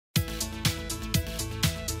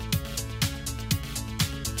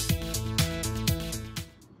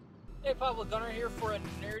Pablo Gunner here for a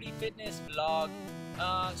nerdy fitness vlog.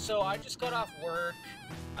 So I just got off work.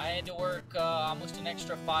 I had to work almost an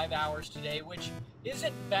extra 5 hours today, which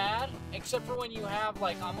isn't bad, except for when you have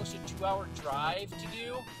like almost a 2-hour drive to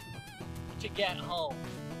do to get home.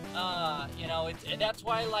 You know, that's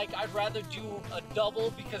why like I'd rather do a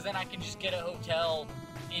double, because then I can just get a hotel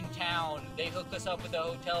in town. They hook us up with a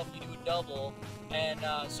hotel if you do a double, and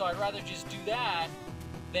so I'd rather just do that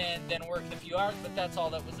than work the few hours, but that's all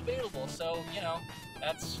that was available. So, you know,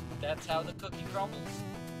 that's how the cookie crumbles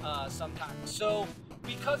sometimes. So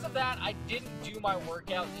because of that, I didn't do my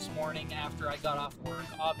workout this morning after I got off work,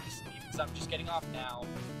 obviously, because I'm just getting off now.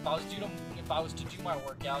 If I was to do my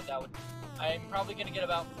workout, I'm probably gonna get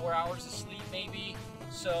about 4 hours of sleep maybe.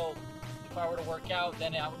 So if I were to work out,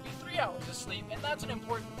 then that would be 3 hours of sleep. And that's an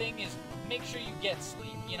important thing, is make sure you get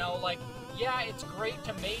sleep. You know, like, yeah, it's great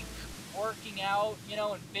to make working out, you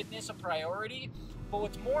know, and fitness a priority, but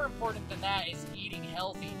what's more important than that is eating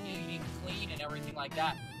healthy, eating clean, and everything like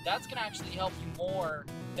that. That's gonna actually help you more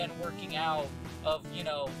than working out, of, you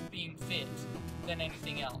know, being fit, than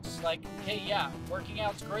anything else. Like, hey, yeah, working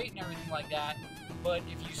out's great and everything like that, but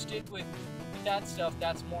if you stick with that stuff,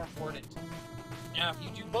 that's more important. Now, if you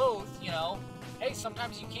do both, you know, hey,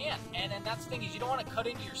 sometimes you can't, and then that's the thing, is you don't want to cut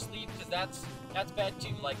into your sleep, because that's bad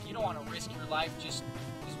too. Like, you don't want to risk your life just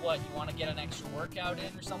what, you want to get an extra workout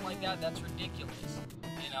in or something like that. That's ridiculous,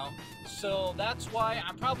 you know. So that's why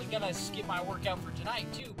I'm probably gonna skip my workout for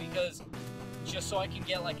tonight too, because just so I can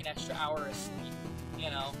get like an extra hour of sleep, you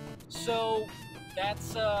know. So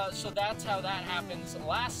that's how that happens.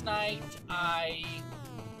 Last night I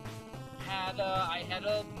had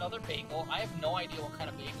another bagel. I have no idea what kind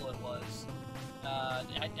of bagel it was.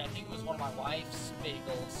 I think it was one of my wife's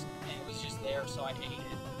bagels, and it was just there, so I ate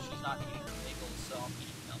it. She's not eating her bagels, so I'm eating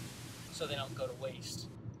them, so they don't go to waste.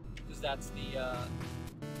 Because that's the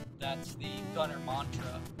Gunner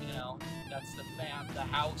mantra, you know. That's the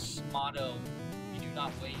house motto: you do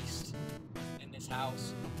not waste in this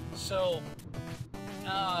house. So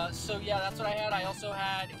yeah, that's what I had. I also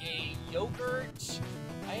had a yogurt.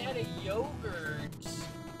 I had a yogurt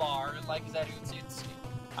bar. Like, is that it's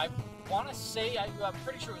I want to say, I'm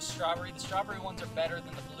pretty sure it was strawberry. The strawberry ones are better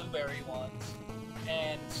than the blueberry ones,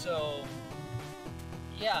 and so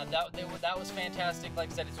yeah, that was fantastic.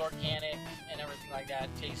 Like I said, it's organic and everything like that.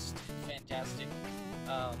 It tastes fantastic.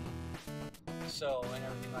 And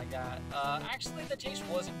everything like that. Actually, the taste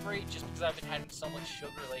wasn't great, just because I've been having so much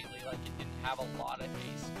sugar lately. Like, it didn't have a lot of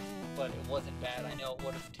taste, but it wasn't bad. I know it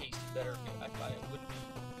would have tasted better if I wouldn't be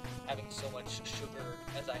having so much sugar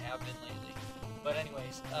as I have been lately. But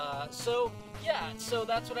anyways, so yeah, so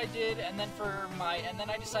that's what I did, and then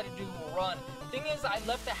I decided to do a run. Thing is, I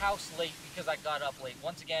left the house late because I got up late.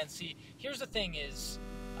 Once again, see, here's the thing is,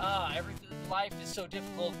 life is so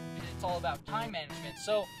difficult, it's all about time management.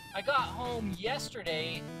 So I got home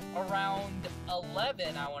yesterday around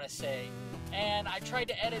 11, I want to say, and I tried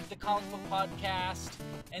to edit the comic book podcast,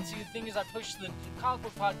 and see, the thing is, I pushed the comic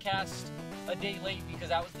book podcast a day late, because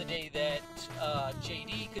that was the day that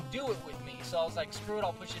JD could do it with me. So I was like, screw it,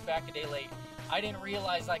 I'll push it back a day late. I didn't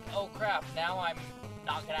realize, like, oh crap, now I'm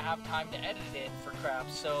not gonna have time to edit it for crap,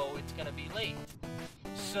 so it's gonna be late.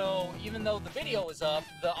 So even though the video is up,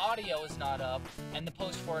 the audio is not up, and the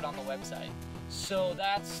post for it on the website. So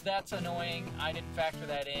that's annoying. I didn't factor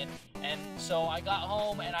that in, and so I got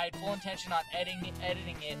home and I had full intention on editing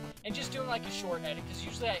it and just doing like a short edit, because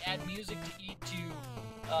usually I add music to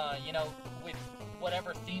you know, with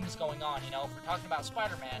whatever theme's going on. You know, if we're talking about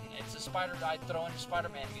Spider-Man, I throw in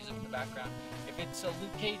Spider-Man music in the background. If it's a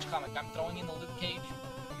Luke Cage comic, I'm throwing in the Luke Cage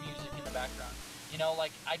music in the background. You know,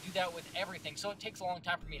 like, I do that with everything, so it takes a long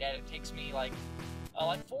time for me to edit. It takes me like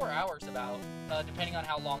 4 hours about, depending on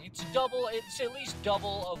how long. It's at least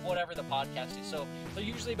double of whatever the podcast is. So they're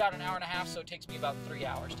usually about an hour and a half, so it takes me about 3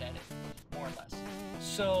 hours to edit, more or less.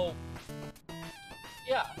 So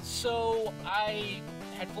yeah, so I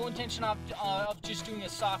had full intention of just doing a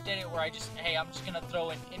soft edit where I'm just gonna throw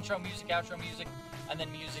in intro music, outro music, and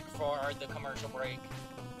then music for the commercial break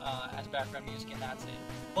as background music, and that's it.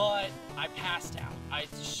 But I passed out. I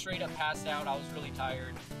straight up passed out. I was really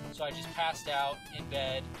tired, so I just passed out in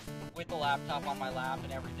bed with the laptop on my lap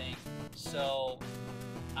and everything. So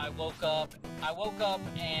I woke up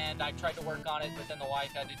and I tried to work on it, but then the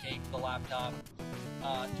wife had to take the laptop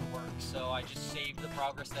to work, so I just saved the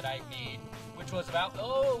progress that I made, which was about,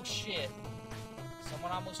 oh shit,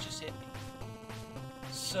 someone almost just hit me.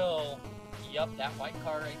 So, yep, that white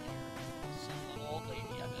car right there, some little old lady,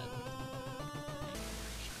 I bet.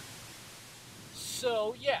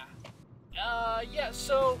 So yeah,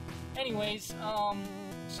 so anyways,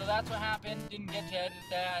 so that's what happened. Didn't get to edit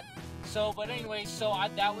that. So, but anyways, so I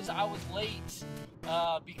was late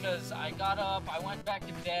because I got up, I went back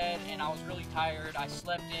to bed, and I was really tired. I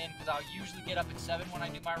slept in because I usually get up at 7 when I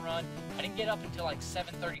do my run. I didn't get up until like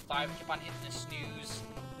 7:35. I kept on hitting the snooze.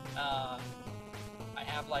 I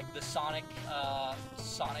have like the Sonic,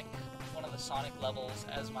 one of the Sonic levels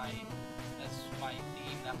as my theme.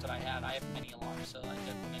 That's what I had. I have many alarms, so I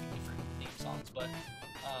have many different theme songs, but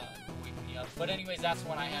wake me up. But anyways, that's the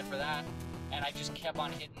one I had for that, and I just kept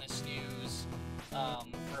on hitting the snooze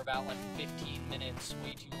for about like 15 minutes,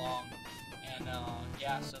 way too long. And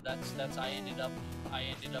yeah, so that's I ended up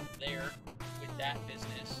there with that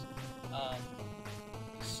business.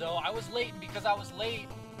 So I was late, and because I was late,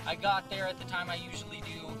 I got there at the time I usually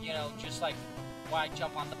do, you know, just like why I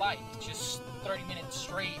jump on the bike, just 30 minutes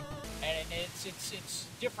straight. And it's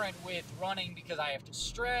different with running because I have to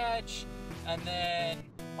stretch, and then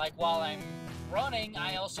like while I'm running,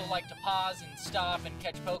 I also like to pause and stop and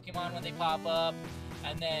catch Pokemon when they pop up,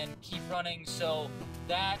 and then keep running. So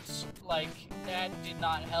that's like, that did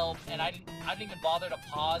not help, and I didn't even bother to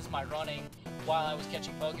pause my running while I was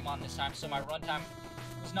catching Pokemon this time, so my run time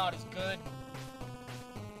was not as good.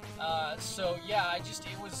 So yeah, it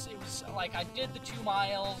was like I did the 2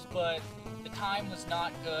 miles, but the time was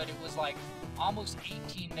not good. It was like almost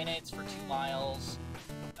 18 minutes for 2 miles.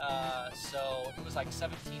 So it was like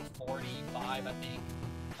 17:45, I think.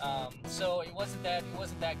 So it wasn't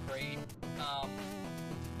that great.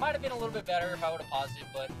 Might have been a little bit better if I would have paused it,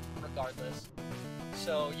 but regardless.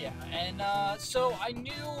 So yeah, and so I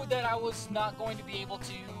knew that I was not going to be able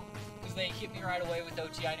to, because they hit me right away with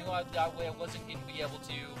OT. I knew I wasn't going to be able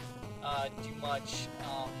to do much.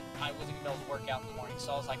 I wasn't going to be able to work out in the morning,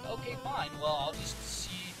 so I was like, okay, fine. Well, I'll just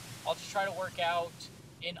try to work out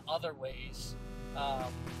in other ways.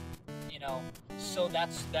 You know, so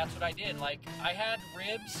that's what I did. Like, I had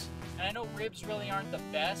ribs, and I know ribs really aren't the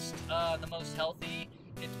best, the most healthy.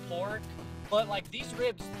 It's pork, but like these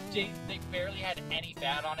ribs, they barely had any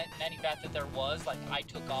fat on it, and any fat that there was, like, I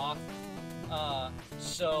took off.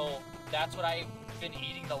 So that's what I've been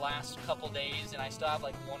eating the last couple days, and I still have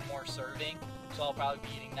like 1 more serving, so I'll probably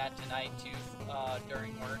be eating that tonight too,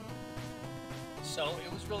 during work. So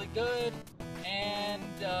it was really good, and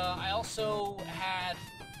I also had,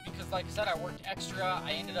 because like I said, I worked extra,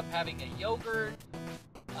 I ended up having a yogurt,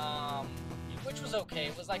 which was okay.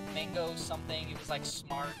 It was like mango something, it was like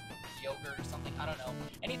Smart yogurt or something, I don't know.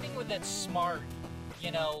 Anything with that Smart,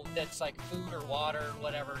 you know, that's like food or water,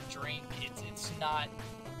 whatever, drink, it's not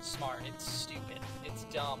smart, it's stupid, it's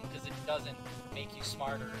dumb, because it doesn't make you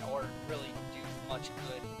smarter or really do much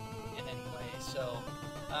good in any way. So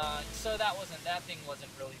so that thing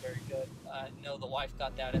wasn't really very good. No, the wife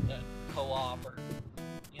got that at the co-op, or,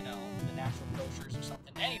 you know, the natural grocers or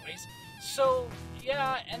something. Anyways, so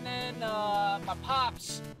yeah, and then my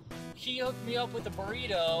pops, he hooked me up with a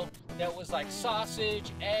burrito that was like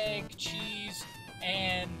sausage, egg, cheese,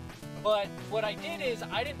 but what I did is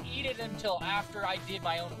I didn't eat it until after I did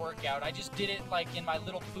my own workout. I just did it like in my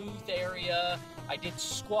little booth area. I did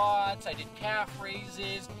squats, I did calf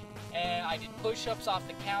raises, and I did push-ups off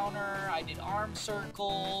the counter, I did arm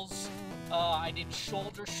circles, I did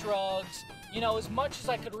shoulder shrugs, you know, as much as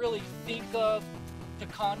I could really think of to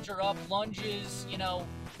conjure up, lunges, you know,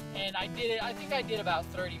 and I think I did about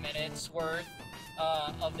 30 minutes worth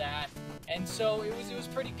of that, and so it was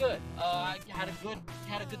pretty good. I had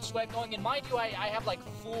a good sweat going, and mind you, I have like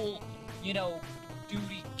full, you know,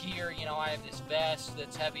 duty gear. You know, I have this vest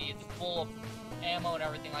that's heavy, it's full of ammo and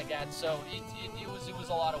everything like that. So it was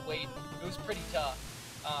a lot of weight. It was pretty tough.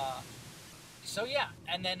 So yeah,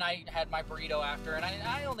 and then I had my burrito after, and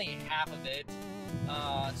I only ate half of it,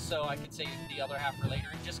 so I could save the other half for later.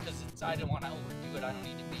 Just because I didn't want to overdo it. I don't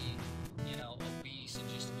need to be, you know, obese and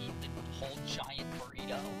just eat the whole giant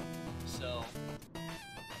burrito. So,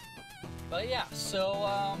 but yeah, so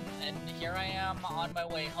and here I am on my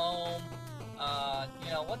way home.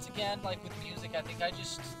 You know, once again, like with music, I think I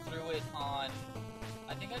just threw it on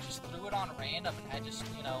random, and I just,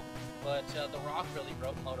 you know, but The Rock really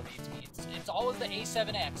motivates me. It's always the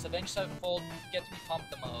A7X, Avenged Sevenfold, gets me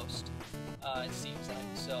pumped the most, it seems like.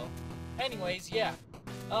 So, anyways, yeah.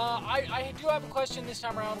 I do have a question this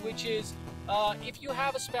time around, which is, if you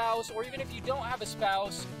have a spouse, or even if you don't have a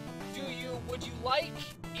spouse, would you like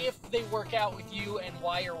if they work out with you, and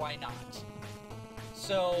why or why not?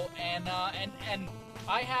 So, and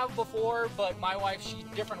I have before, but my wife, she's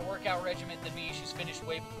different workout regimen than me. She's finished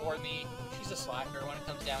way before me. She's a slacker when it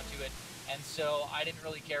comes down to it. and so I didn't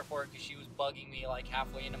really care for it because she was bugging me like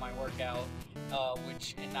halfway into my workout,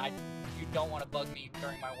 you don't want to bug me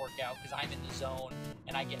during my workout because I'm in the zone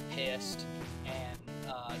and I get pissed, and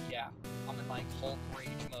yeah, I'm in like Hulk rage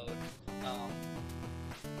mode.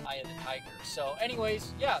 Eye of the Tiger. So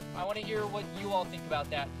anyways, yeah, I want to hear what you all think about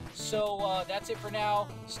that. So that's it for now.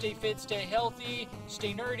 Stay fit, stay healthy,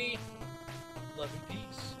 stay nerdy. Love and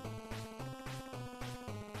peace.